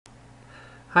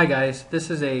Hi guys, this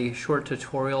is a short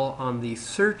tutorial on the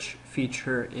search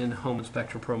feature in Home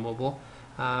Inspector Pro Mobile.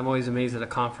 I'm always amazed at a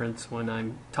conference when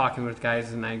I'm talking with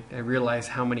guys and I realize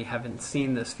how many haven't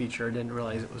seen this feature. I didn't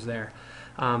realize it was there.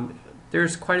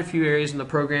 There's quite a few areas in the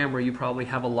program where you probably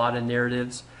have a lot of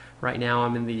narratives. Right now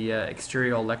I'm in the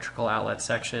exterior electrical outlet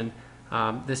section.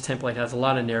 This template has a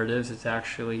lot of narratives. It's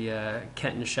actually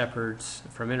Kenton Shepard's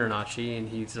from InterNACHI, and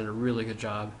he's done a really good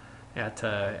job at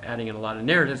adding in a lot of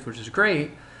narratives, which is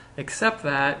great, except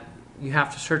that you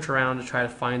have to search around to try to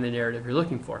find the narrative you're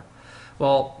looking for.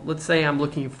 Well, let's say I'm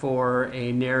looking for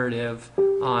a narrative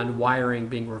on wiring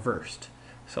being reversed.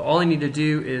 So all I need to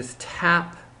do is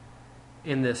tap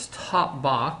in this top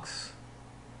box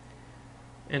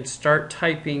and start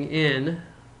typing in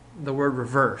the word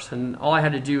reverse. And all I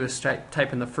had to do is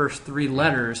type in the first three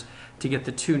letters to get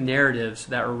the two narratives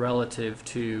that are relative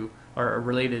to or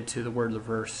related to the word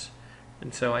reverse.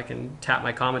 And so I can tap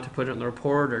my comment to put it in the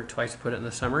report or twice put it in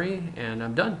the summary, and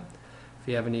I'm done. If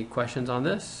you have any questions on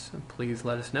this, please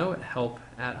let us know at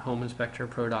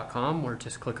help@homeinspectorpro.com or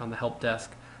just click on the help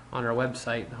desk on our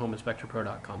website,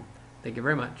 homeinspectorpro.com. Thank you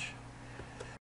very much.